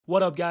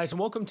What up, guys, and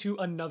welcome to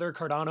another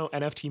Cardano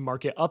NFT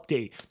market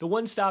update, the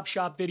one-stop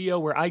shop video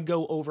where I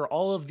go over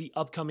all of the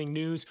upcoming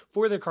news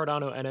for the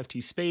Cardano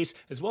NFT space,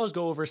 as well as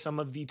go over some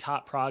of the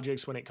top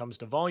projects when it comes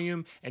to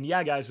volume. And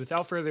yeah, guys,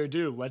 without further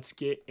ado, let's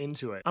get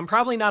into it. I'm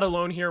probably not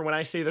alone here when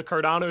I say the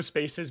Cardano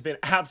space has been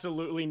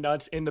absolutely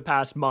nuts in the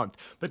past month.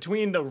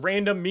 Between the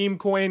random meme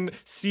coin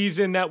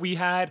season that we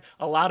had,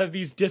 a lot of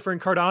these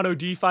different Cardano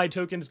DeFi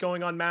tokens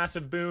going on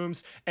massive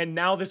booms, and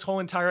now this whole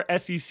entire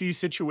SEC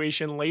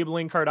situation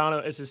labeling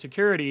Cardano as a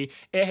security,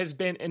 it has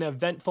been an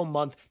eventful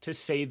month to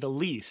say the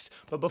least.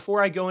 But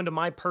before I go into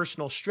my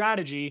personal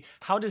strategy,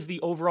 how does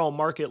the overall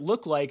market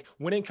look like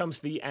when it comes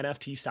to the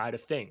NFT side of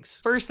things?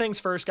 First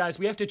things first, guys,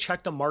 we have to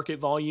check the market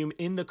volume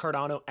in the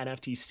Cardano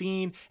NFT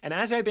scene. And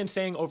as I've been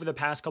saying over the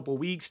past couple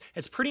weeks,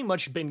 it's pretty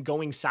much been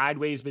going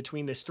sideways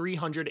between this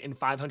 300 and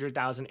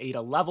 500,000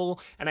 ADA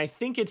level. And I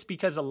think it's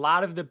because a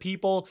lot of the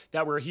people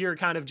that were here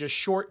kind of just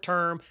short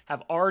term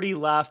have already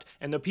left,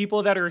 and the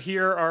people that are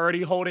here are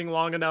already holding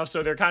long enough,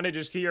 so they're kind of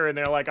just here and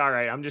they're like, all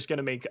right, I'm just going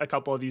to make a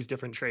couple of these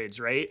different trades,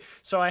 right?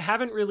 So I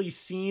haven't really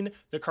seen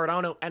the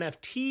Cardano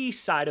NFT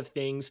side of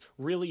things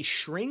really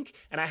shrink,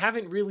 and I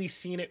haven't really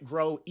seen it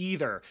grow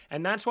either.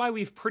 And that's why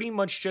we've pretty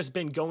much just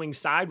been going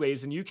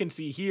sideways. And you can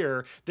see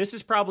here, this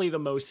is probably the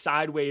most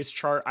sideways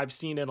chart I've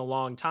seen in a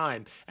long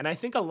time. And I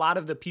think a lot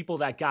of the people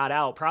that got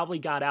out probably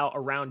got out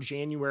around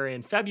January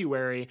and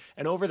February.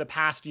 And over the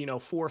past, 4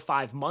 or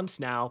 5 months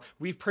now,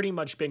 we've pretty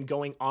much been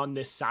going on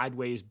this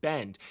sideways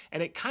bend.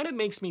 And it kind of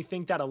makes me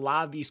think that a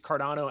lot of these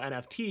Cardano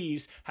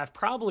NFTs have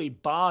probably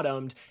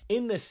bottomed,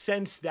 in the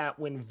sense that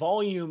when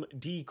volume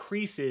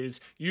decreases,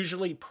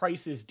 usually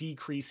prices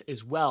decrease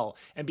as well.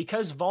 And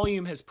because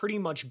volume has pretty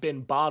much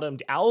been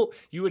bottomed out,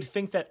 you would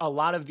think that a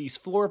lot of these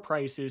floor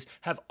prices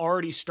have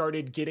already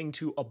started getting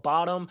to a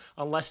bottom,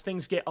 unless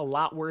things get a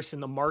lot worse in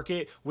the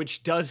market,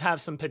 which does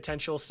have some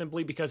potential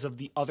simply because of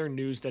the other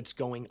news that's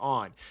going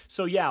on.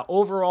 So yeah,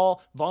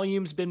 overall,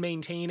 volume's been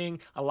maintaining.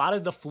 A lot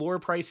of the floor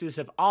prices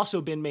have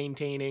also been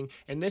maintaining,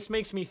 and this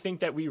makes me think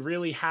that we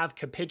really have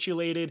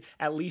capitulated,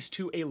 at least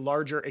to a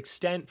larger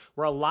extent,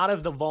 where a lot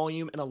of the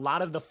volume and a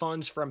lot of the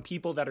funds from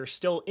people that are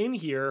still in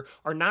here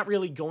are not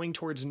really going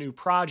towards new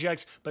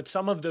projects, but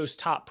some of those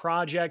top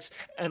projects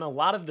and a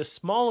lot of the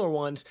smaller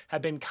ones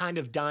have been kind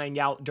of dying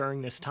out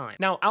during this time.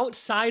 Now,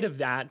 outside of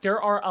that,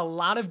 there are a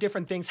lot of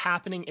different things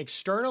happening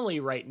externally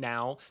right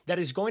now that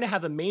is going to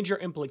have a major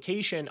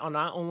implication on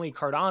not only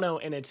Cardano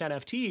and its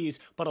NFTs,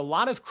 but a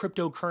lot of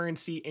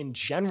cryptocurrency in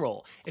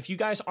general. If you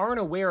guys aren't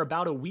aware,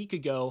 about a week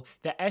ago,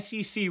 the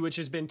SEC, which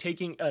has been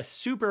taking a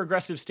super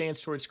aggressive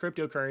stance towards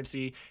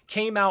cryptocurrency,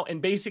 came out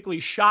and basically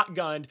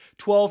shotgunned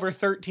 12 or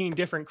 13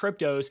 different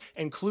cryptos,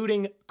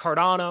 including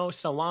Cardano,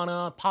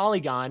 Solana,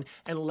 Polygon,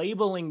 and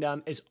labeling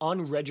them as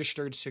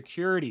unregistered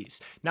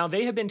securities. Now,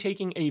 they have been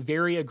taking a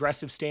very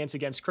aggressive stance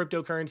against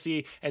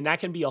cryptocurrency, and that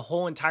can be a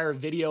whole entire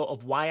video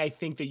of why I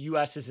think the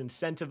US is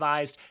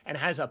incentivized and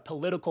has a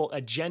political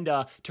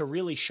agenda to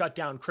really shut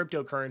down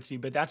cryptocurrency,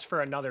 but that's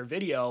for another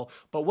video.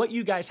 But what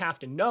you guys have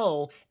to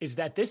know is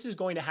that this is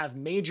going to have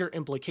major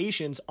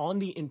implications on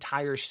the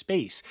entire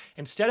space.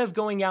 Instead of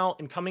going out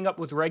and coming up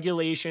with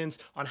regulations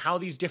on how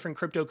these different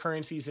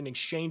cryptocurrencies and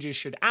exchanges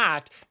should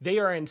act, they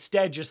are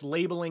instead just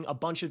labeling a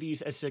bunch of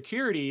these as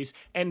securities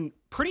and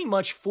pretty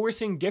much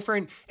forcing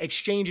different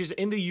exchanges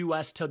in the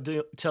US to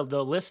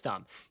list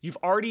them. You've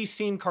already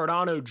seen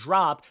Cardano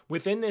drop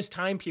within this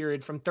time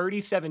period from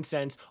 37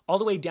 cents all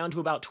the way down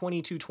to about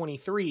 22,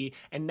 23,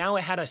 and now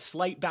it had a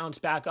slight bounce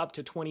back up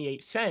to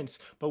 28 cents,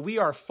 but we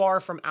are far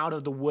from out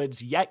of the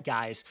woods yet,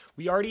 guys.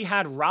 We already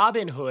had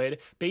Robinhood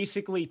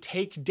basically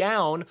take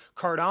down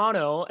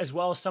Cardano as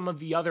well as some of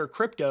the other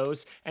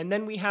cryptos, and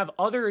then we have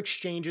other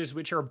exchanges,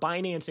 which are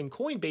Binance and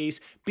Coinbase,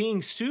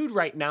 being sued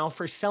right now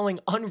for selling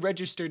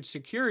unregistered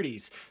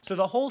securities. So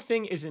the whole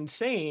thing is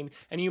insane,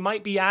 and you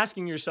might be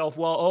asking yourself,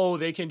 well, oh,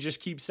 they can just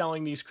keep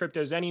selling these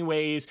cryptos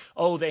anyways.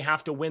 Oh, they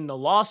have to win the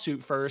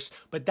lawsuit first.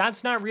 But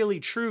that's not really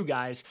true,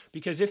 guys,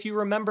 because if you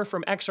remember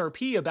from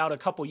XRP about a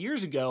couple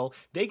years ago,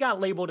 they got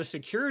labeled a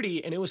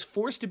security and it was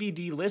forced to be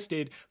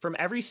delisted from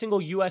every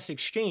single US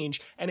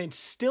exchange, and it's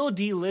still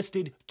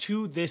delisted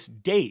to this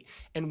date.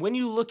 And when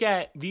you look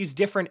at these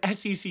different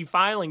SEC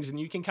filings, and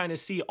you can kind of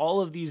see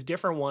all of these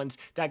different ones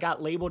that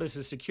got labeled as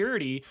a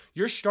security,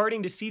 you're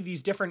starting to see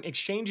these different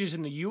exchanges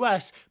in the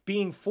US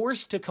being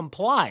forced to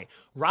comply.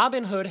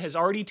 Robinhood has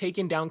already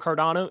taken down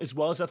Cardano as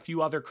well as a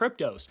few other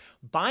cryptos.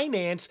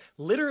 Binance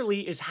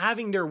literally is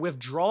having their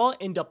withdrawal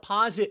and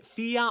deposit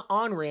fiat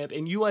on-ramp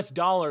in US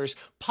dollars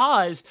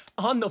paused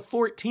on the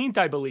 14th,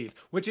 I believe,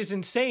 which is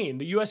insane.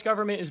 The US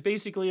government is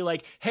basically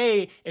like,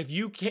 hey, if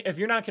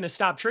you're not going to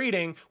stop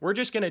trading, we're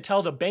just going to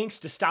tell the banks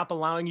to stop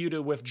allowing you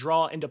to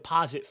withdraw and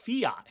deposit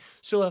fiat.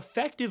 So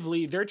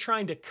effectively, they're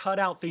trying to cut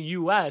out the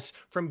US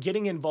from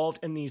getting involved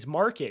in these these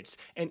markets.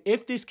 And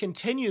if this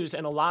continues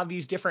and a lot of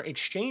these different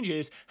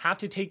exchanges have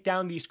to take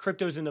down these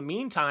cryptos in the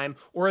meantime,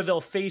 or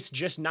they'll face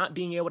just not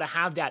being able to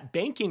have that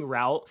banking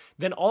route,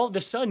 then all of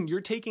a sudden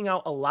you're taking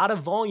out a lot of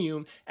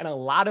volume and a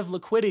lot of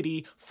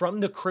liquidity from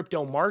the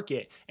crypto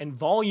market. And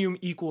volume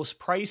equals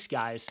price,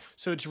 guys.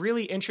 So it's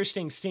really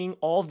interesting seeing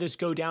all of this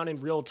go down in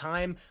real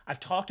time. I've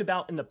talked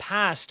about in the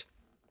past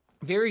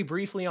very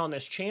briefly on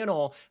this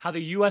channel how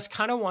the US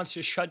kind of wants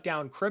to shut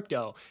down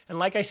crypto. And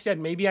like I said,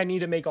 maybe I need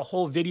to make a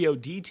whole video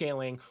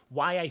detailing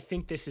why I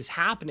think this is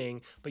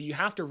happening, but you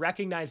have to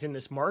recognize in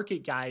this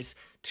market, guys,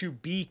 to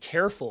be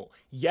careful.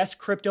 Yes,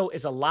 crypto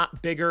is a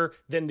lot bigger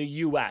than the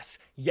US.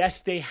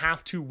 Yes, they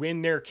have to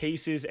win their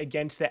cases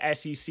against the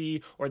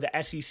SEC, or the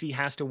SEC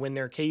has to win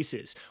their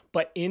cases.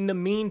 But in the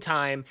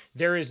meantime,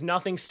 there is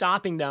nothing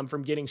stopping them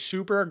from getting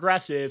super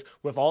aggressive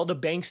with all the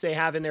banks they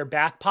have in their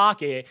back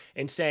pocket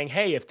and saying,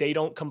 hey, if they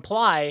don't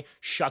comply,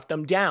 shut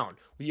them down.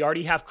 We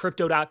already have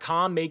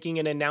Crypto.com making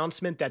an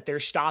announcement that they're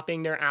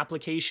stopping their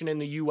application in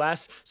the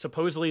US.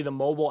 Supposedly the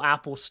mobile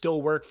app will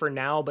still work for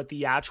now, but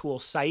the actual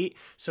site.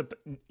 So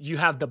you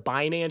have the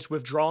Binance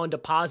withdrawal and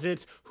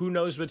deposits. Who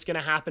knows what's going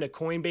to happen to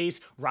Coinbase?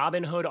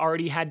 Robinhood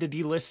already had to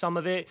delist some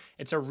of it.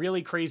 It's a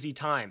really crazy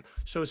time.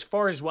 So as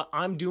far as what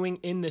I'm doing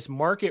in this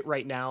market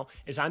right now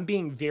is I'm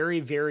being very,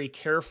 very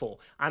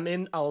careful. I'm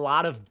in a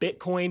lot of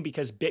Bitcoin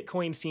because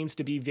Bitcoin seems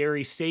to be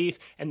very safe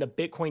and the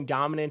Bitcoin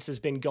dominance has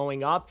been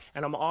going up.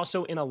 And I'm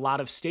also in a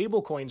lot of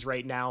stable coins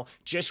right now,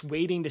 just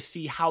waiting to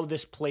see how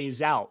this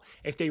plays out.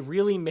 If they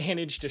really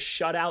manage to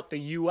shut out the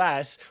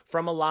US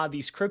from a lot of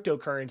these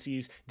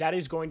cryptocurrencies, that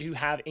is going to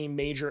have a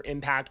major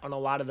impact on a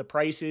lot of the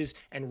prices.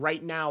 And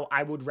right now,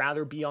 I would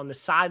rather be on the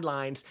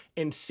sidelines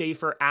in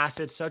safer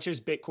assets such as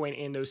Bitcoin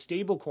and those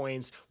stable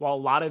coins while a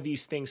lot of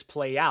these things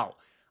play out.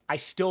 I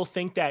still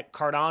think that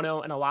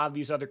Cardano and a lot of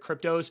these other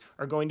cryptos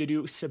are going to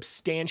do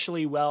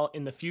substantially well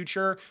in the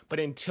future. But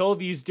until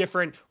these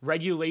different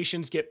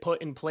regulations get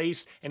put in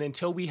place and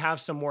until we have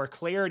some more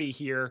clarity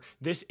here,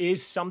 this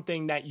is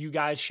something that you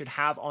guys should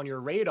have on your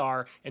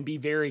radar and be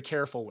very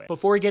careful with.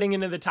 Before getting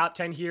into the top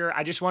 10 here,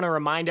 I just want to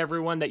remind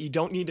everyone that you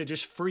don't need to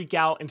just freak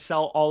out and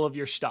sell all of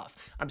your stuff.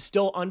 I'm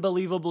still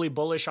unbelievably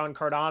bullish on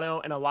Cardano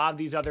and a lot of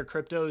these other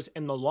cryptos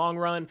in the long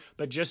run,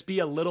 but just be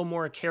a little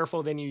more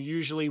careful than you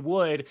usually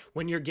would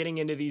when you're getting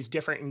into these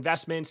different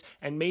investments.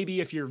 And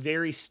maybe if you're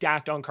very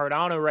stacked on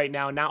Cardano right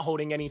now, not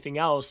holding anything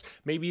else,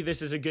 maybe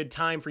this is a good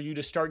time for you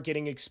to start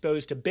getting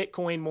exposed to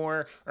Bitcoin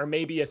more, or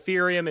maybe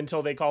Ethereum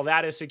until they call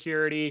that a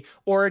security,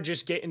 or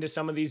just get into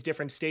some of these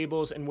different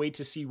stables and wait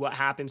to see what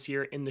happens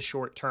here in the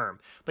short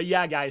term. But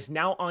yeah, guys,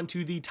 now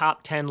onto the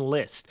top 10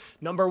 list.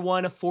 Number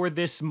one for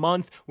this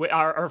month,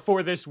 or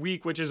for this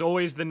week, which is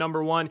always the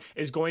number one,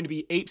 is going to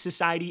be Ape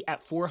Society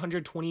at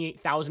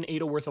 428,000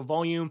 ADA worth of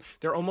volume.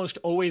 They're almost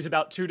always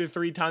about 2 to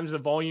 3 times the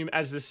volume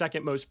as the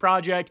second most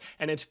project,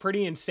 and it's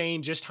pretty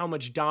insane just how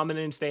much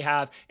dominance they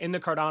have in the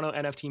Cardano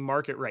NFT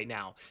market right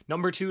now.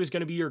 Number two is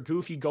going to be your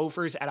goofy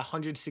Gophers at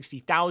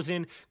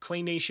 160,000,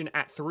 Clay Nation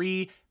at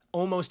 3,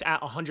 almost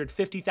at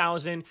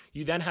 150,000.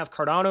 You then have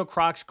Cardano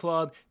Crocs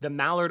Club, the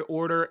Mallard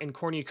Order, and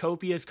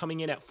Cornucopias coming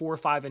in at 4,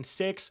 5, and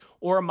 6.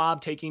 Oremob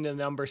taking the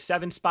number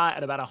 7 spot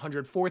at about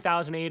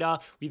 104,000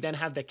 ADA. We then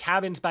have the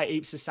Cabins by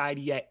Ape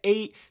Society at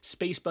 8,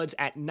 Spacebudz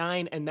at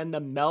 9, and then the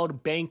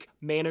Meld Bank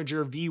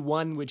Manager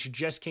V1, which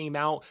just came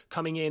out,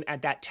 coming in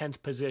at that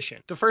 10th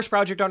position. The first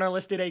project on our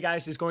list today,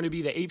 guys, is going to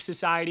be the Ape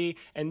Society,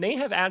 and they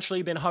have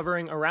actually been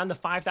hovering around the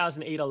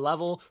 5,000 ADA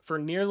level for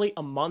nearly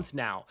a month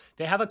now.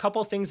 They have a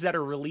couple things that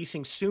are releasing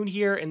soon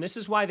here, and this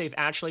is why they've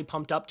actually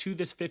pumped up to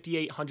this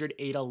 5,800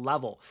 ADA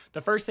level.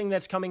 The first thing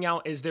that's coming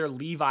out is their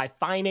Levi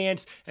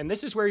Finance, and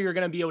this is where you're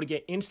going to be able to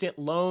get instant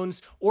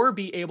loans or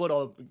be able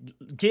to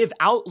give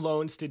out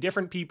loans to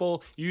different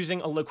people using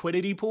a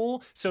liquidity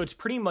pool. So it's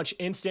pretty much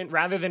instant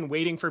rather than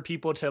waiting for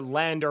people to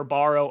lend or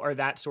borrow or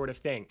that sort of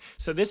thing.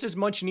 So this is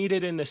much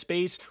needed in the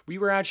space. We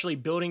were actually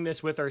building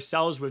this with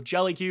ourselves with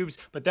Jelly Cubes,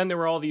 but then there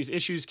were all these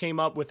issues came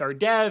up with our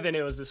dev and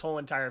it was this whole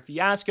entire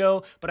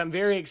fiasco. But I'm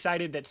very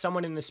excited that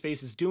someone in the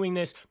space is doing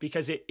this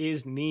because it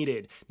is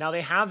needed. Now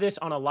they have this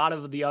on a lot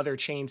of the other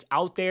chains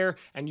out there,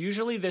 and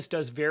usually this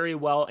does very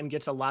well and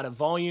gets a lot of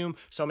volume.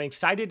 So I'm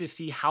excited to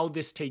see how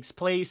this takes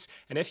place.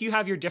 And if you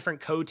have your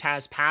different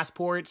CoTaz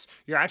passports,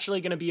 you're actually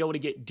going to be able to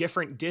get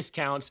different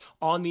discounts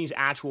on these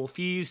actual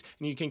fees.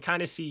 And you can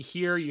kind of see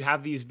here, you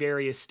have these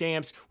various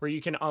stamps where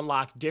you can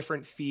unlock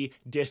different fee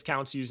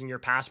discounts using your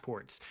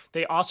passports.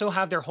 They also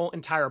have their whole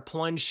entire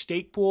plunge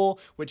stake pool,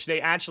 which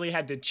they actually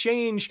had to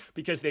change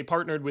because they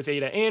partnered with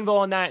Ada Anvil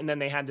on that, and then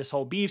they had this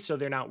whole beef, so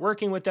they're not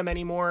working with them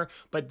anymore.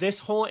 But this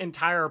whole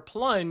entire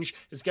plunge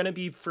is going to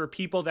be for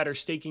people that are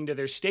staking to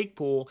their stake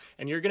pool,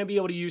 and you're going to be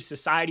able to use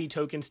society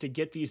tokens to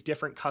get these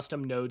different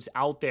custom nodes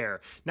out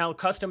there. Now,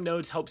 custom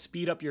nodes help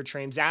speed up your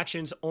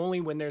transactions only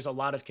when there's a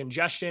lot of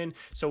congestion.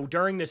 So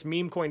during this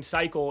meme coin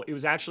cycle, it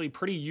was actually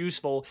pretty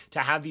useful to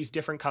have these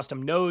different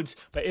custom nodes.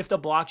 But if the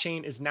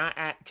blockchain is not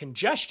at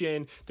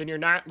congestion, then you're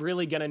not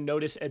really going to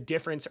notice a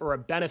difference or a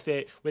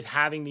benefit with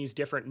having these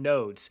different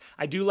nodes.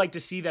 I do like to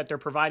see that they're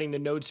providing the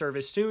node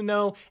service soon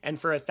though, and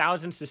for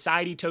 1,000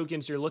 society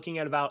tokens, you're looking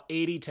at about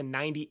 80 to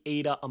 90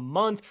 ADA a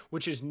month,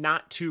 which is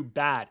not too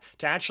bad.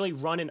 To actually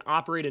run and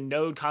operate a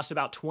node costs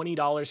about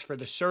 $20 for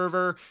the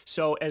server,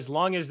 so as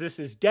long as this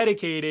is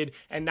dedicated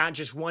and not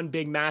just one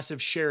big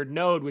massive shared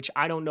node, which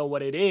I don't know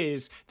what it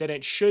is, then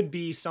it should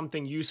be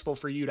something useful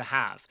for you to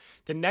have.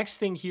 The next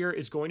thing here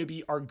is going to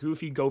be our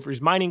Goofy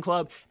Gophers Mining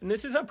Club, and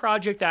this is a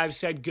project that I've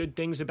said good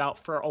things about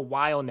for a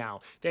while now.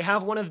 They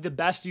have one of the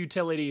best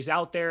utilities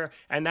out there,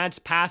 and that's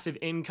passive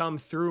income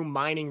through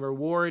mining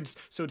rewards,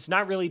 so it's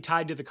not really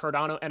tied to the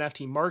Cardano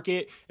NFT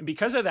market, and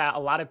because of that, a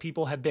lot of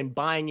people have been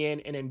buying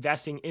in and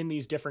investing in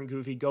these different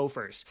Goofy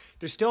Gophers.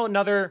 There's still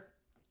another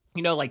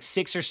like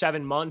 6 or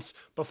 7 months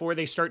before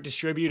they start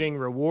distributing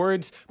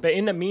rewards. But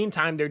in the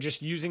meantime, they're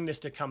just using this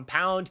to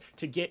compound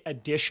to get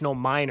additional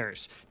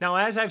miners. Now,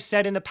 as I've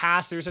said in the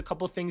past, there's a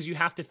couple things you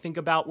have to think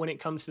about when it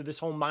comes to this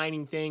whole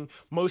mining thing,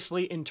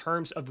 mostly in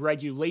terms of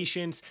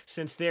regulations,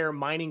 since their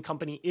mining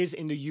company is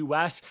in the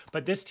US,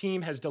 but this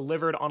team has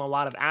delivered on a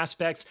lot of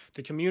aspects.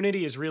 The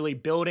community is really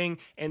building,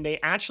 and they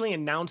actually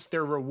announced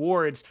their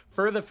rewards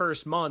for the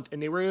first month,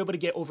 and they were able to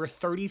get over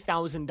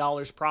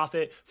 $30,000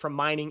 profit from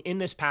mining in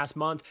this past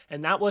month,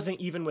 and that wasn't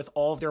even with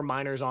all of their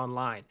miners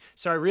online.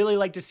 So I really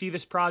like to see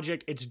this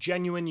project. It's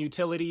genuine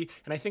utility,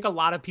 and I think a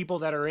lot of people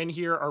that are in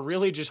here are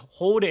really just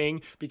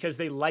holding because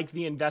they like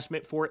the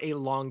investment for a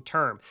long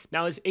term.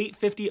 Now, is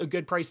 $8.50 a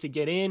good price to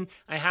get in?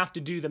 I have to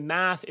do the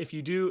math if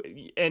you do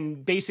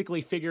and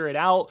basically figure it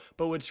out,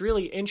 but what's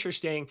really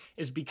interesting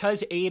is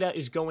because ADA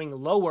is going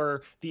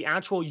lower, the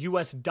actual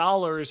US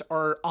dollars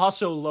are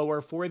also lower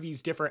for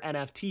these different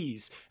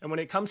NFTs. And when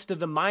it comes to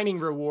the mining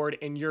reward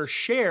and your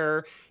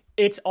share,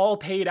 it's all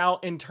paid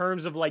out in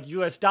terms of like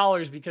US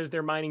dollars because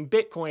they're mining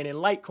Bitcoin and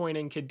Litecoin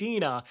and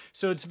Cardano.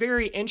 So it's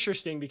very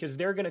interesting because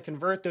they're going to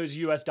convert those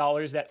US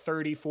dollars, that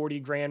 30, 40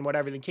 grand,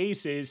 whatever the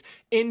case is,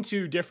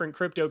 into different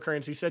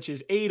cryptocurrencies such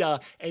as ADA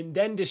and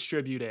then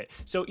distribute it.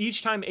 So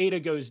each time ADA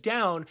goes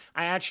down,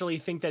 I actually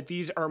think that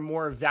these are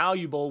more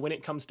valuable when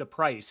it comes to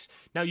price.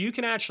 Now you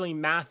can actually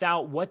math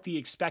out what the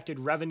expected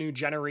revenue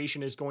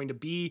generation is going to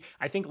be.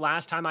 I think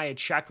last time I had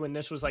checked when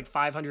this was like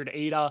 500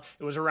 ADA,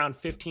 it was around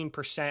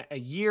 15% a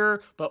year.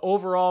 But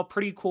overall,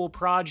 pretty cool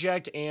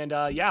project. And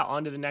yeah,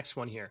 on to the next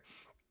one here.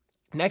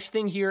 Next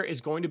thing here is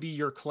going to be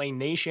your Clay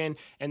Nation,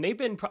 and they've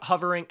been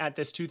hovering at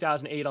this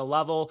 2008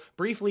 level,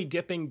 briefly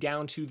dipping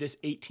down to this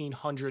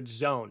 1800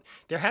 zone.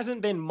 There hasn't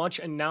been much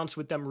announced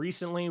with them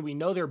recently. We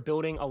know they're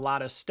building a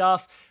lot of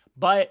stuff,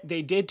 but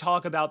they did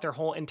talk about their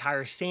whole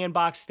entire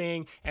sandbox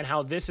thing and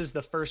how this is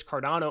the first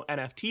Cardano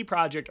NFT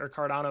project or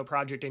Cardano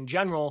project in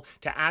general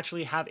to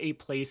actually have a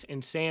place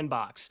in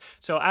sandbox.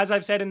 So as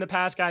I've said in the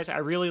past, guys, I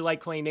really like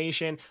Clay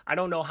Nation. I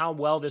don't know how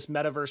well this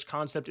metaverse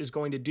concept is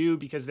going to do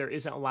because there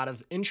isn't a lot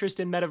of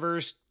interest in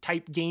metaverse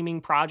type gaming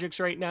projects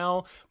right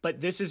now, but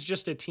this is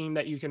just a team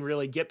that you can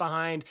really get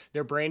behind.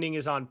 Their branding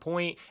is on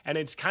point, and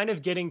it's kind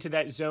of getting to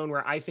that zone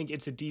where I think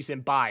it's a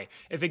decent buy.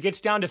 If it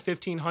gets down to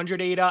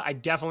 1500 ADA, I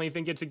definitely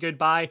think it's a good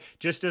buy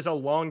just as a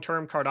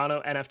long-term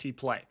Cardano NFT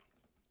play.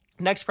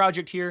 Next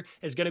project here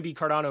is going to be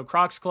Cardano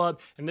Crocs Club,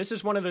 and this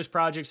is one of those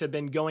projects that have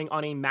been going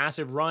on a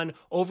massive run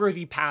over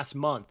the past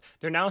month.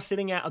 They're now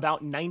sitting at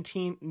about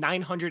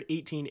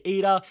 918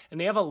 ADA, and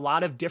they have a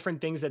lot of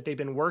different things that they've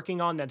been working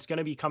on that's going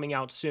to be coming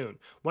out soon.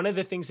 One of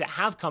the things that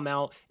have come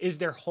out is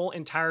their whole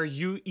entire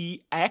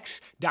UEX.finance,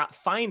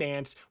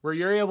 where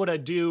you're able to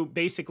do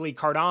basically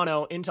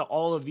Cardano into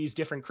all of these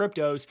different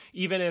cryptos,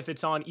 even if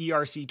it's on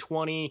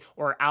ERC20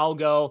 or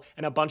Algo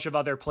and a bunch of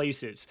other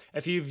places.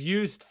 If you've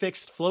used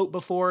fixed float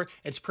before,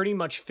 it's pretty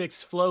much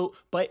fixed float,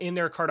 but in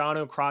their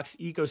Cardano Crocs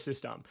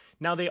ecosystem.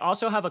 Now, they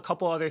also have a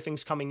couple other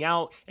things coming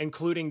out,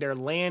 including their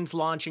lands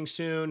launching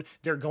soon.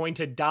 They're going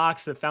to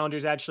docs. The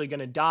founder's actually going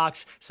to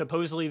docs.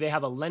 Supposedly, they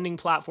have a lending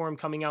platform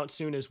coming out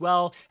soon as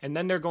well. And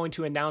then they're going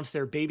to announce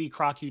their baby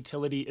croc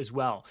utility as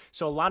well.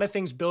 So a lot of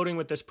things building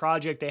with this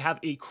project. They have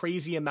a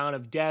crazy amount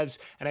of devs,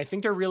 and I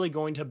think they're really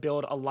going to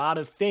build a lot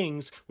of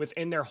things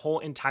within their whole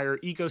entire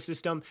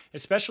ecosystem,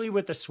 especially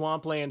with the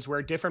swamplands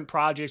where different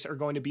projects are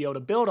going to be able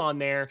to build on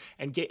there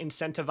and get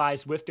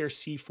incentivized with their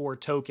C4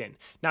 token.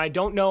 Now, I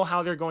don't know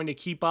how they're going to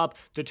keep up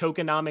the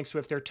tokenomics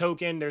with their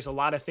token. There's a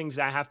lot of things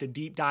that I have to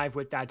deep dive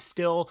with that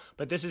still,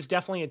 but this is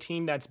definitely a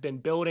team that's been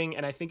building,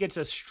 and I think it's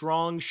a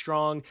strong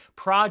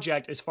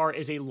project as far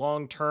as a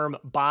long-term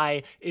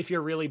buy if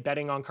you're really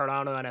betting on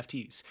Cardano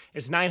NFTs.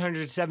 Is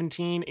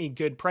 917 a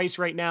good price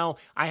right now?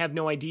 I have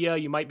no idea.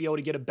 You might be able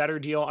to get a better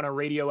deal on a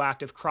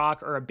radioactive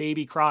croc or a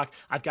baby croc.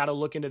 I've got to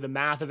look into the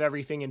math of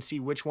everything and see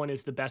which one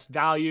is the best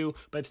value,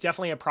 but it's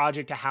definitely a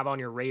project to have on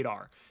your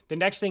radar. The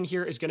next thing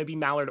here is going to be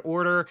Mallard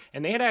Order,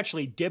 and they had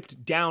actually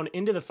dipped down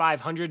into the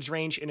 500s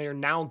range and are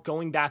now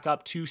going back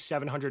up to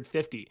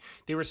 750.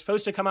 They were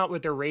supposed to come out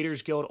with their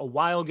Raiders Guild a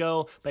while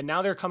ago, but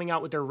now they're coming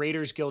out with their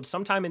Raiders Guild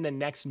sometime in the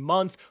next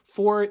month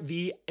for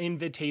the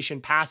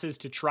invitation passes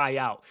to try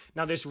out.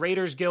 Now, this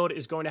Raiders Guild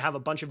is going to have a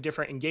bunch of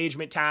different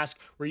engagement tasks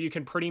where you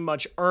can pretty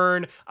much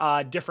earn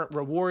different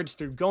rewards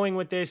through going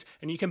with this,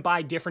 and you can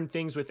buy different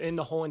things within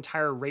the whole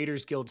entire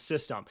Raiders Guild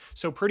system.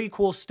 So pretty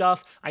cool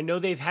stuff. I know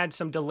they've had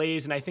some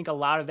delays, and I think a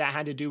lot of that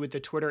had to do with the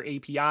Twitter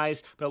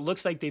APIs, but it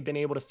looks like they've been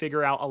able to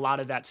figure out a lot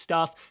of that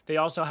stuff. They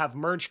also have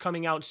merch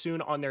coming out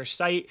soon on their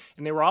site,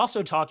 and they were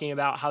also talking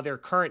about how their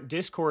current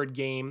Discord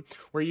game,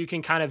 where you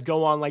can kind of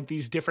go on like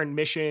these different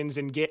missions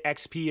and get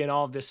XP and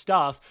all of this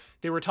stuff,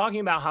 they were talking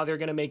about how they're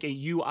going to make a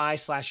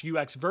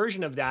UI/UX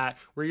version of that,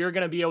 where you're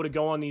going to be able to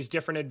go on these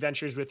different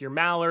adventures with your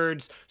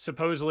mallards,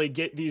 supposedly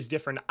get these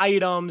different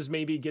items,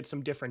 maybe get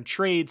some different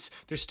traits.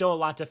 There's still a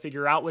lot to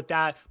figure out with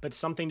that, but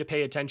something to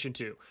pay attention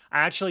to. I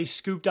actually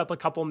scooped up a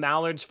couple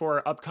mallards for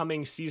our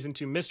upcoming Season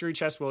 2 mystery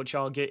chest, which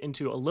I'll get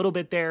into a little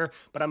bit there,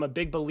 but I'm a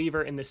big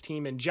believer in this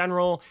team in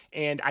general,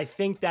 and I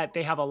think that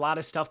they have a lot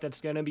of stuff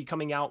that's going to be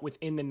coming out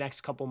within the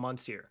next couple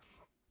months here.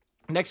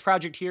 Next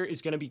project here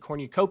is going to be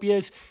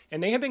Cornucopias,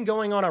 and they have been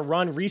going on a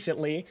run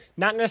recently,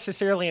 not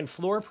necessarily in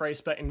floor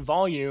price, but in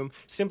volume,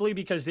 simply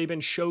because they've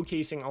been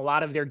showcasing a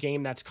lot of their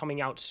game that's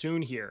coming out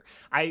soon here.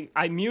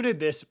 I muted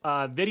this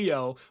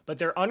video, but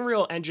their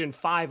Unreal Engine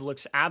 5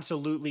 looks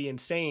absolutely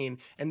insane,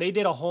 and they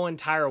did a whole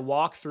entire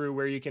walkthrough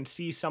where you can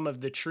see some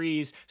of the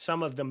trees,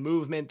 some of the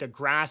movement, the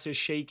grass is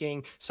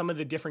shaking, some of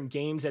the different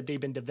games that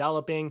they've been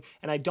developing,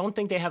 and I don't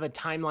think they have a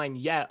timeline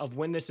yet of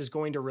when this is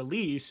going to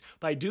release,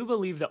 but I do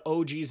believe the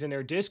OGs in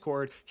their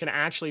Discord can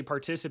actually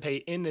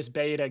participate in this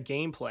beta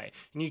gameplay.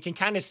 And you can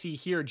kind of see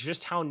here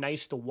just how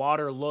nice the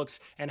water looks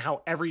and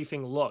how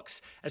everything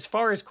looks. As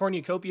far as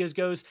Cornucopias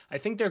goes, I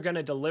think they're going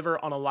to deliver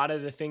on a lot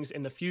of the things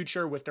in the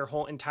future with their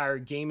whole entire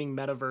gaming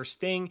metaverse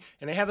thing.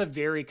 And they have a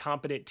very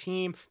competent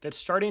team that's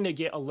starting to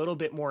get a little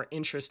bit more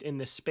interest in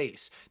this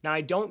space. Now,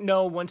 I don't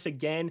know, once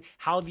again,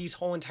 how these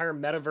whole entire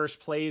metaverse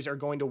plays are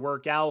going to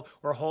work out,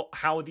 or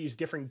how these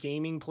different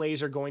gaming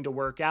plays are going to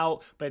work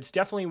out, but it's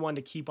definitely one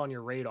to keep on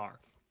your radar.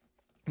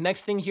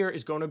 Next thing here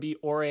is going to be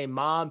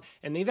Oremob,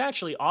 and they've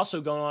actually also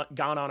gone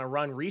on a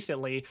run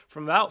recently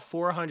from about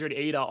 400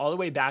 ADA all the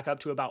way back up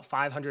to about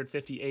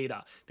 550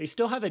 ADA. They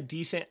still have a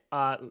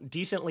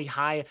decently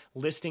high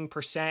listing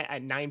percent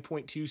at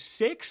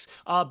 9.26,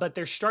 but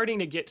they're starting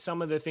to get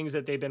some of the things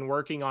that they've been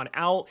working on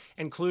out,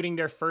 including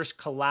their first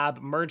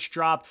collab merch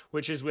drop,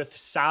 which is with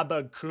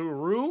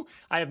Sabakuru.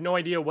 I have no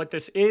idea what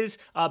this is,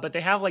 but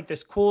they have like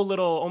this cool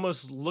little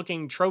almost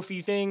looking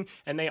trophy thing,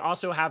 and they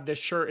also have this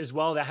shirt as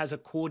well that has a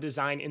cool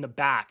design in the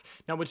back.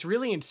 Now, what's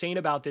really insane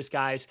about this,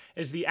 guys,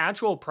 is the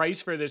actual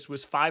price for this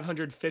was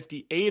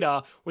 550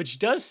 ADA, which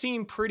does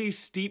seem pretty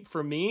steep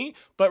for me,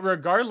 but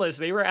regardless,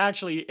 they were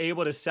actually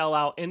able to sell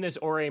out in this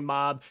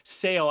Oremob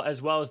sale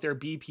as well as their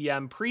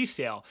BPM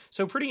pre-sale.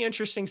 So pretty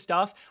interesting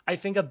stuff. I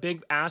think a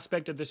big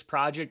aspect of this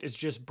project is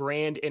just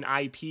brand and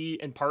IP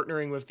and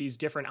partnering with these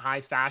different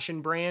high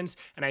fashion brands,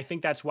 and I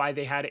think that's why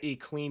they had a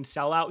clean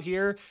sellout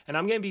here, and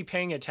I'm going to be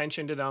paying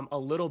attention to them a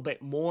little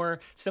bit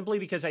more, simply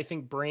because I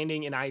think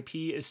branding and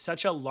IP is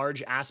such a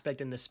large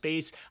aspect in the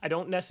space. I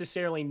don't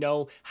necessarily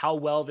know how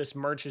well this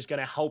merch is going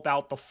to help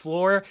out the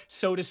floor,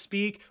 so to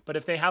speak, but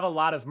if they have a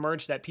lot of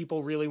merch that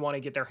people really want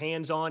to get their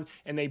hands on,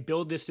 and they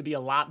build this to be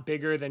a lot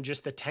bigger than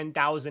just the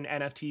 10,000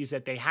 NFTs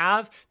that they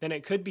have, then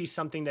it could be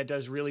something that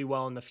does really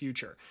well in the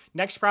future.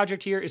 Next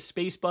project here is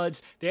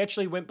Spacebudz. They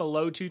actually went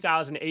below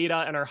 2,000 ADA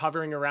and are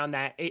hovering around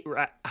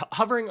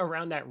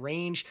that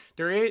range.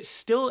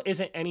 Still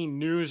isn't any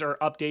news or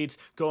updates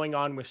going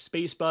on with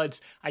Spacebudz.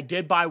 I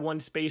did buy one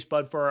Spacebud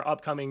for our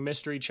upcoming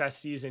Mystery Chest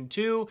Season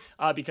 2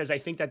 because I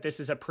think that this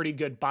is a pretty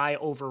good buy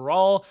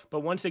overall. But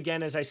once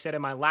again, as I said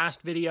in my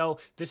last video,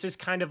 this is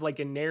kind of like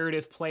a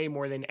narrative play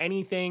more than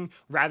anything,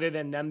 rather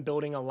than them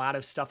building a lot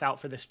of stuff out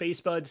for the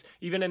Spacebudz.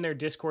 Even in their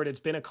Discord, it's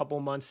been a couple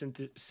months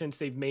since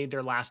they've made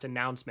their last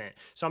announcement.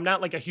 So I'm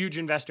not like a huge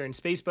investor in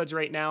Spacebudz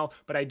right now,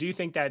 but I do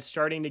think that it's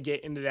starting to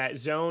get into that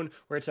zone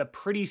where it's a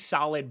pretty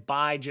solid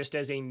buy just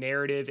as a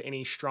narrative and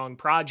a strong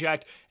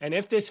project. And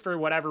if this, for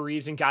whatever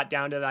reason, got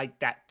down to like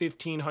that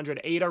 1,500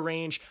 ADA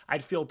range,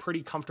 I'd feel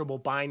pretty comfortable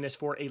buying this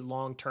for a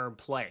long-term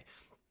play.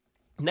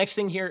 Next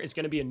thing here is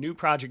going to be a new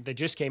project that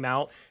just came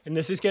out, and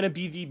this is going to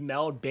be the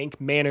Meld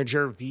Bank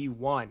Manager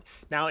V1.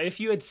 Now,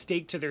 if you had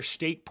staked to their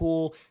stake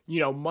pool,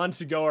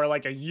 months ago or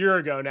like a year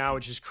ago now,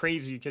 which is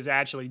crazy because I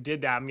actually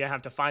did that, I'm going to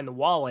have to find the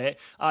wallet,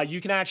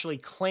 you can actually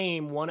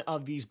claim one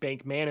of these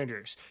bank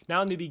managers.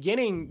 Now, in the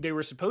beginning, they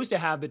were supposed to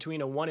have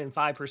between a 1% and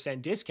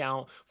 5%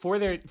 discount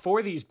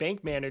for these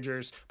bank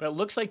managers, but it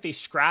looks like they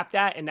scrapped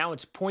that, and now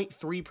it's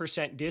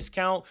 0.3%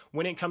 discount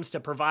when it comes to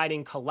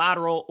providing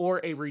collateral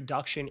or a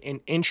reduction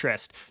in interest.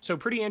 test. So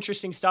pretty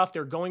interesting stuff.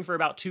 They're going for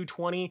about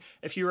 220.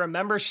 If you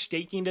remember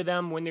staking to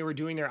them when they were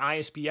doing their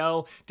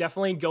ISPO,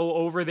 definitely go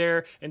over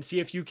there and see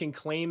if you can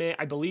claim it.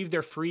 I believe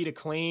they're free to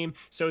claim.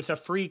 So it's a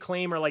free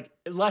claim or like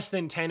less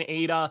than 10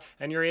 ADA,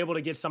 and you're able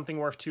to get something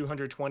worth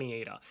 220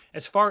 ADA.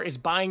 As far as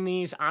buying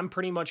these, I'm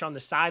pretty much on the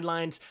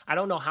sidelines. I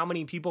don't know how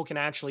many people can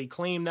actually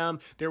claim them.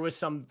 There was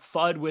some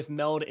FUD with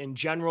Meld in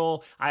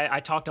general. I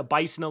talked to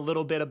Bison a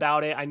little bit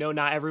about it. I know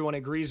not everyone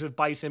agrees with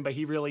Bison, but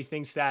he really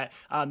thinks that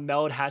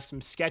Meld has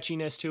some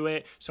sketchiness to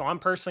it. So I'm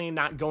personally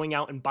not going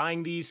out and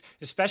buying these,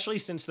 especially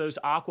since those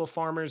aqua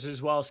farmers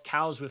as well as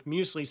cows with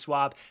muesli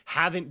swap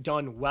haven't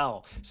done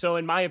well. So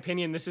in my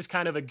opinion, this is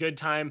kind of a good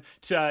time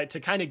to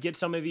kind of get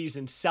some of these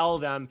and sell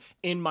them,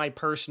 in my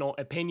personal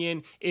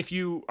opinion, if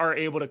you are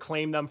able to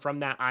claim them from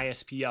that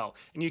ISPO.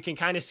 And you can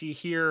kind of see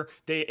here,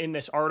 in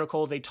this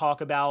article, they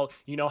talk about,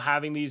 you know,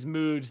 having these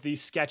moods,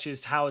 these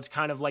sketches, how it's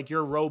kind of like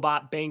your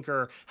robot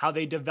banker, how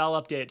they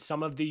developed it,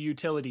 some of the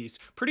utilities.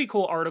 Pretty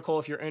cool article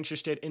if you're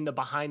interested in the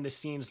behind the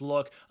scenes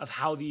look of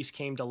how these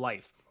came to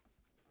life.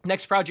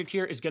 Next project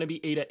here is going to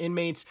be ADA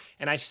Inmates,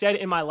 and I said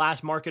in my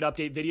last market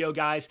update video,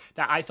 guys,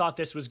 that I thought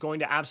this was going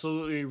to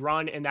absolutely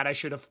run and that I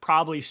should have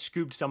probably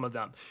scooped some of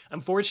them.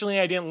 Unfortunately,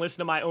 I didn't listen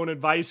to my own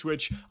advice,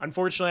 which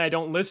unfortunately I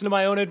don't listen to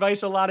my own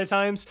advice a lot of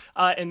times,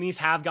 and these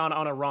have gone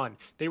on a run.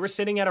 They were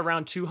sitting at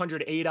around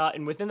 200 ADA,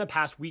 and within the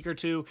past week or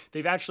two,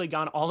 they've actually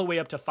gone all the way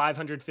up to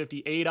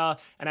 550 ADA,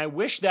 and I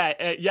wish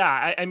that,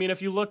 I mean,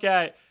 if you look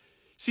at,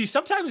 see,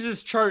 sometimes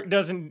this chart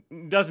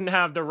doesn't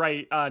have the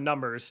right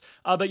numbers,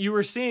 but you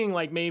were seeing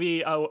like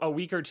maybe a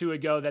week or two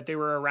ago that they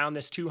were around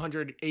this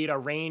 200 ADA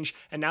range,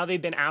 and now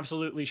they've been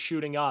absolutely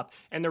shooting up.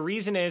 And the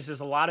reason is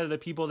a lot of the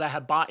people that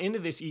have bought into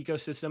this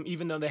ecosystem,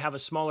 even though they have a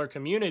smaller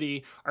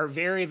community, are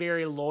very,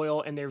 very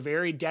loyal and they're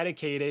very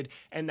dedicated.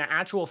 And the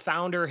actual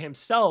founder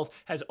himself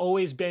has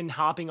always been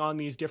hopping on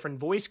these different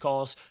voice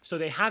calls. So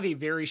they have a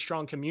very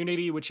strong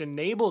community, which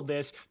enabled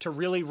this to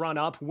really run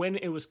up when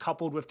it was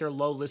coupled with their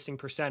low listing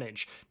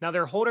percentage. Now,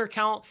 their holder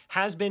count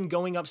has been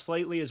going up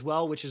slightly as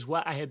well, which is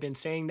what I have been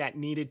saying that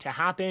needed to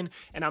happen,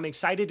 and I'm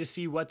excited to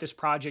see what this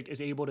project is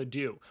able to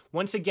do.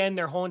 Once again,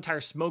 their whole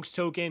entire smokes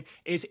token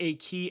is a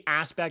key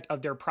aspect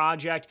of their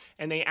project,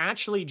 and they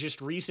actually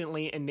just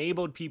recently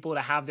enabled people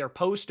to have their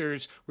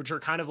posters, which are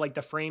kind of like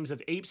the frames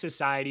of Ape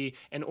Society,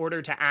 in order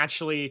to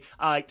actually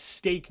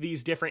stake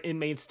these different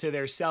inmates to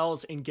their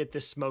cells and get the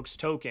smokes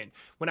token.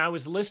 When I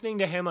was listening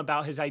to him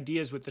about his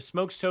ideas with the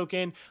smokes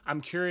token,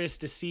 I'm curious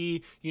to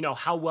see, you know,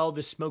 how well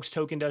the smokes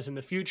token does in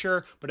the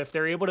future, but if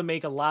they're able to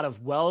make a lot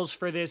of wells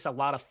for this, a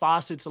lot of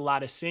faucets, a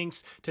lot of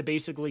sinks to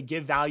basically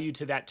give value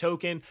to that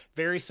token,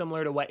 very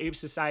similar to what Ape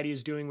Society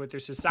is doing with their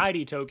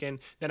society token,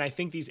 then I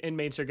think these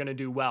inmates are going to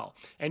do well.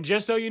 And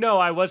just so you know,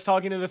 I was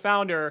talking to the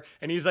founder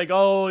and he's like,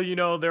 oh, you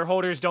know, their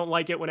holders don't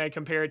like it when I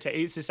compare it to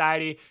Ape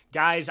Society.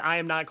 Guys, I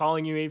am not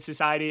calling you Ape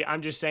Society.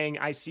 I'm just saying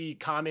I see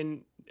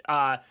common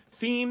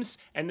themes,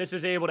 and this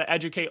is able to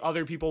educate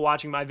other people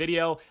watching my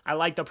video. I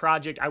like the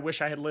project. I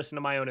wish I had listened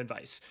to my own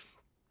advice.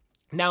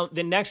 Now,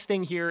 the next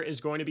thing here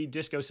is going to be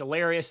Disco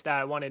Solaris that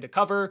I wanted to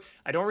cover.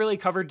 I don't really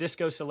cover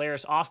Disco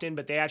Solaris often,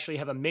 but they actually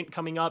have a mint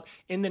coming up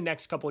in the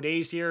next couple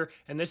days here.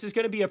 And this is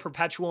going to be a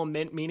perpetual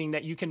mint, meaning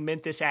that you can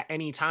mint this at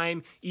any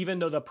time, even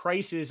though the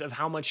prices of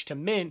how much to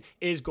mint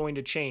is going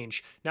to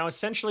change. Now,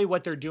 essentially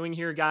what they're doing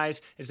here,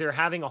 guys, is they're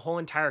having a whole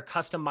entire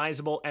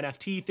customizable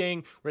NFT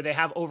thing where they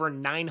have over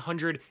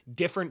 900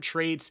 different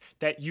traits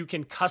that you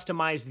can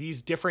customize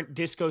these different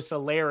Disco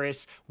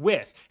Solaris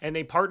with. And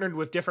they partnered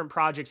with different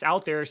projects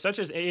out there, such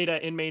as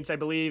ADA Inmates, I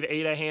believe,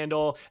 ADA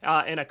Handle,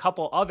 and a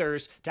couple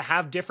others to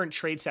have different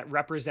traits that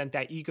represent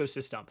that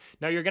ecosystem.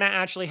 Now, you're going to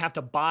actually have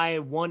to buy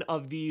one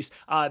of these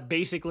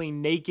basically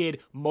naked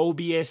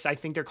Mobius, I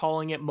think they're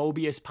calling it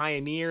Mobius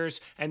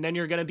Pioneers, and then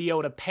you're going to be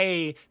able to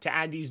pay to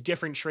add these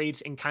different traits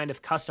and kind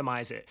of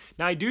customize it.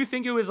 Now, I do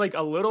think it was like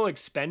a little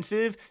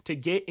expensive to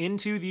get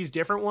into these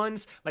different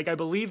ones. Like, I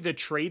believe the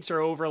traits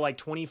are over like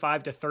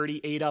 25 to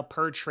 30 ADA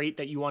per trait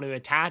that you want to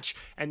attach,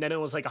 and then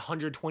it was like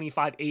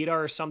 125 ADA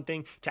or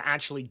something to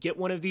actually get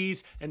one of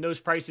these, and those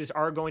prices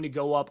are going to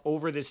go up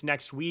over this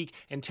next week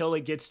until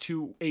it gets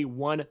to a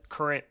one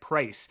current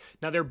price.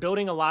 Now, they're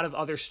building a lot of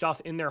other stuff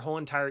in their whole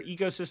entire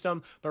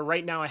ecosystem, but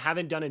right now I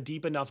haven't done a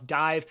deep enough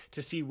dive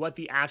to see what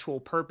the actual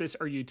purpose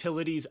or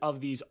utilities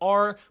of these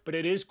are, but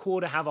it is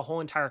cool to have a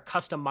whole entire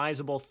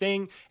customizable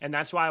thing, and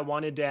that's why I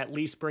wanted to at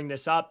least bring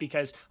this up,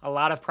 because a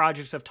lot of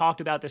projects have talked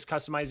about this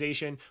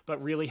customization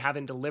but really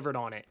haven't delivered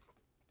on it.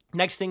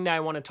 Next thing that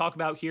I want to talk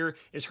about here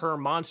is Her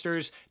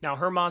Monsters. Now,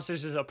 Her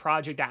Monsters is a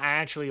project that I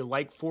actually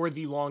like for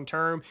the long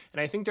term, and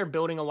I think they're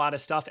building a lot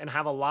of stuff and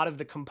have a lot of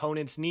the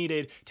components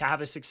needed to have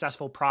a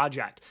successful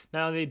project.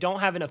 Now, they don't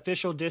have an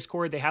official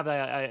Discord. They have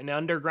an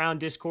underground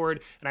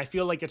Discord, and I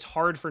feel like it's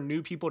hard for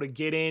new people to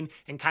get in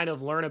and kind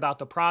of learn about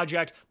the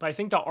project, but I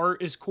think the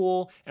art is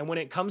cool, and when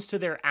it comes to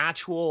their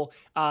actual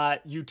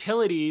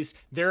utilities,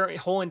 their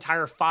whole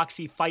entire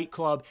Foxy Fight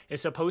Club is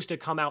supposed to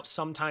come out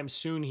sometime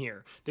soon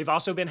here. They've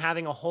also been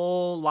having a whole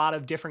whole lot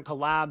of different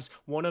collabs.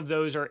 One of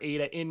those are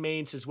ADA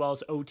Inmates as well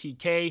as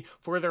OTK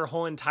for their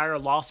whole entire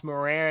Los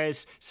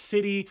Moreras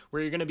city,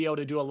 where you're going to be able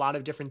to do a lot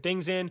of different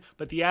things in.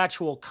 But the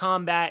actual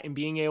combat and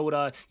being able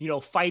to,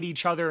 fight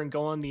each other and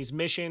go on these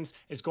missions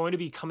is going to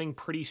be coming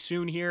pretty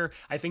soon here.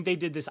 I think they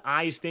did this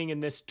eyes thing in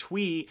this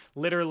tweet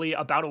literally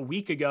about a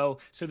week ago.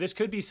 So this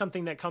could be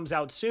something that comes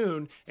out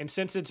soon. And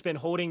since it's been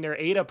holding their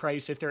ADA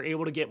price, if they're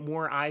able to get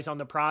more eyes on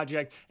the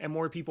project and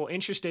more people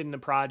interested in the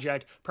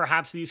project,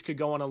 perhaps these could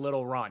go on a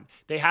little run.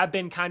 They have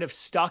been kind of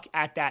stuck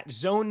at that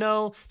zone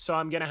though, so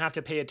I'm going to have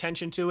to pay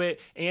attention to it.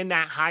 And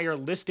that higher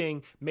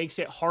listing makes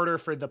it harder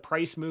for the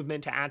price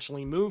movement to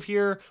actually move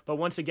here. But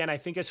once again, I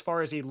think as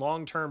far as a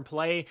long-term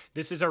play,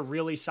 this is a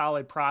really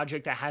solid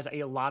project that has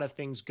a lot of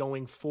things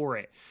going for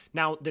it.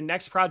 Now, the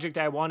next project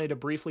that I wanted to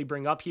briefly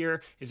bring up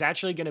here is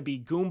actually going to be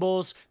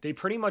Goombles. They've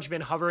pretty much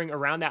been hovering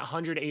around that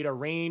 100 ADA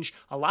range,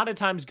 a lot of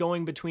times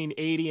going between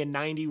 80 and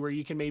 90, where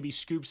you can maybe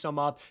scoop some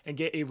up and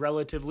get a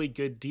relatively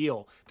good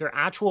deal. Their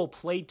actual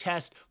play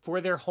test for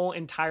their whole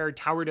entire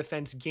tower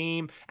defense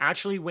game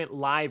actually went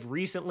live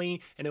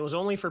recently, and it was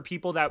only for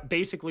people that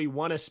basically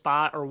won a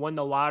spot or won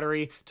the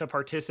lottery to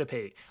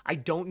participate. I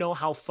don't know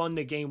how fun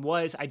the game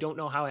was. I don't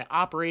know how it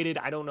operated.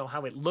 I don't know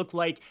how it looked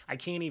like. I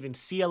can't even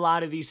see a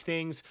lot of these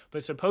things,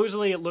 but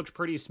supposedly it looked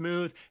pretty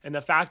smooth, and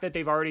the fact that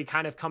they've already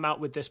kind of come out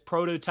with this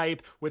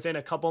prototype within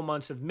a couple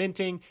months of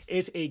minting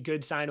is a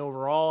good sign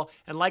overall.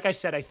 And like I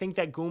said, I think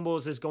that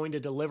Goombles is going to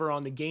deliver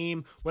on the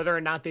game, whether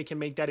or not they can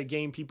make that a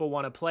game people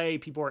want to play,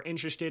 people are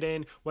interested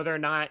in, whether or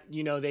not,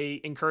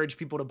 they encourage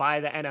people to buy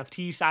the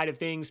NFT side of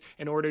things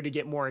in order to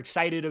get more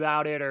excited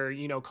about it, or,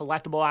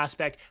 collectible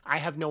aspect. I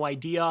have no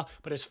idea,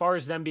 but as far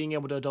as them being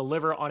able to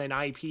deliver on an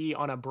IP,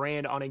 on a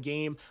brand, on a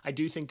game, I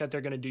do think that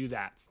they're going to do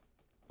that.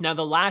 Now,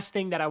 the last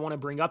thing that I want to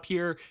bring up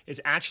here is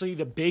actually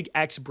the Big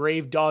X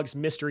Brave Dogs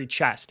mystery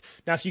chest.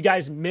 Now, if you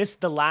guys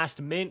missed the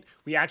last mint,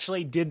 we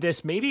actually did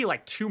this maybe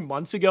like 2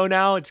 months ago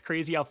now. It's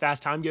crazy how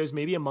fast time goes,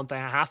 maybe a month and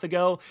a half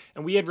ago.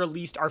 And we had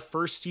released our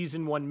first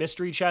season 1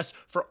 mystery chest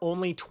for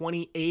only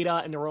 20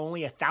 ADA, and there were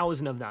only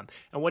 1,000 of them.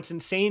 And what's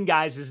insane,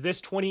 guys, is this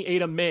 20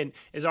 ADA mint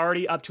is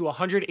already up to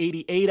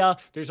 180 ADA.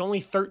 There's only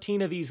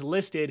 13 of these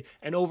listed,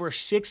 and over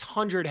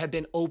 600 have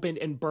been opened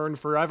and burned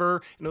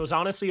forever. And it was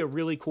honestly a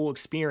really cool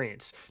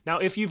experience. Now,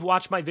 if you've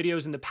watched my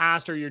videos in the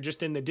past, or you're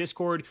just in the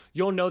Discord,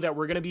 you'll know that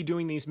we're going to be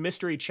doing these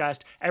mystery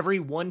chests every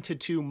 1 to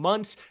 2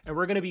 months, and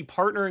we're going to be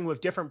partnering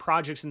with different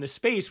projects in the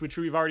space, which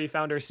we've already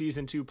found our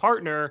season 2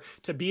 partner,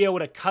 to be able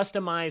to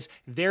customize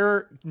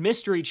their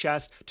mystery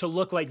chest to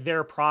look like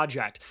their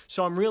project.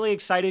 So I'm really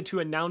excited to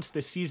announce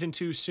the season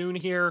 2 soon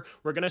here.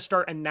 We're going to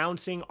start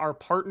announcing our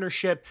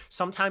partnership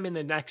sometime in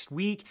the next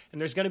week, and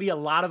there's going to be a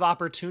lot of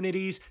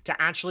opportunities to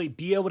actually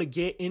be able to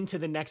get into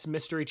the next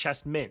mystery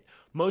chest mint.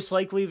 Most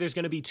likely, there's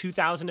going to be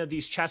 2,000 of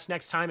these chests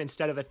next time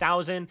instead of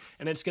 1,000,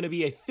 and it's going to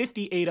be a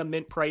 50 ADA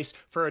mint price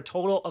for a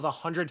total of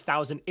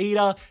 100,000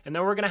 ADA, and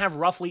then we're going to have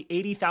roughly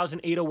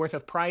 80,000 ADA worth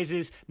of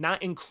prizes,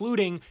 not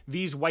including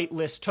these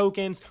whitelist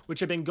tokens,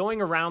 which have been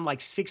going around like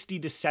 60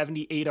 to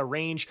 70 ADA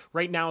range.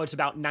 Right now, it's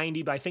about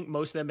 90, but I think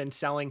most of them have been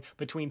selling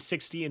between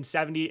 60 and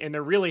 70, and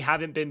there really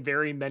haven't been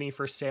very many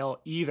for sale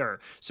either.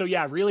 So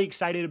yeah, really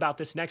excited about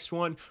this next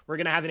one. We're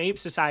going to have an Ape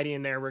Society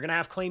in there. We're going to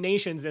have Clay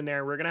Nations in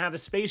there. We're going to have a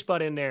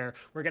Spacebudz in there.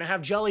 We're going to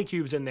have Jelly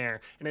Cubes in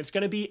there, and it's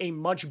going to be a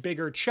much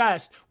bigger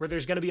chest where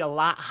there's going to be a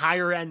lot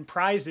higher end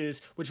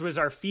prizes, which was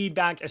our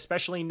feedback,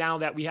 especially now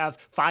that we have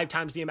 5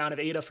 times the amount of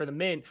ADA for the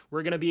mint.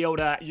 We're going to be able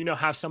to,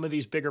 have some of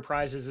these bigger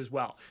prizes as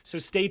well. So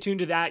stay tuned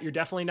to that. You're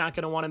definitely not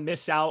going to want to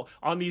miss out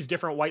on these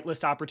different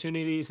whitelist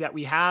opportunities that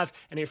we have.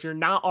 And if you're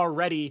not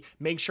already,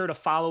 make sure to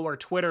follow our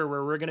Twitter,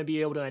 where we're going to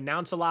be able to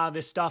announce a lot of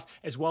this stuff,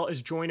 as well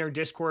as join our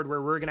Discord,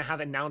 where we're going to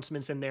have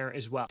announcements in there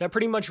as well. That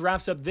pretty much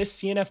wraps up this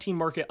CNFT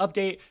market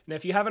update. And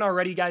if you haven't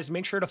already, guys,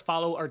 make sure to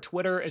follow our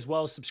Twitter, as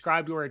well as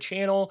subscribe to our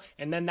channel,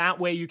 and then that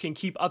way you can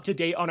keep up to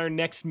date on our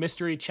next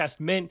mystery chest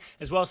mint,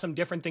 as well as some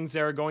different things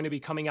that are going to be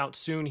coming out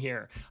soon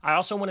here. I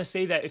also want to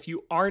say that if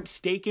you aren't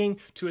staking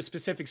to a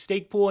specific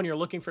stake pool and you're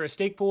looking for a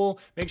stake pool,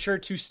 make sure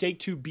to stake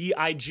to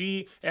BIG.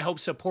 It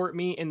helps support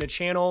me in the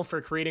channel for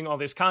creating all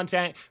this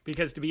content,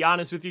 because to be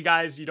honest with you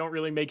guys, you don't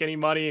really make any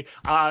money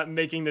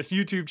making this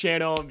YouTube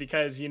channel,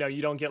 because you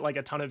don't get like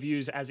a ton of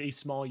views as a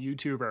small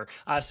YouTuber.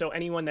 So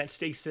anyone that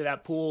stakes to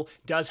that pool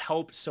does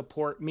help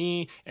support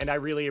me, and I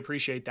really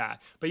appreciate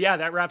that. But yeah,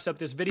 that wraps up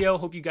this video.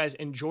 Hope you guys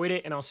enjoyed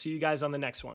it, and I'll see you guys on the next one.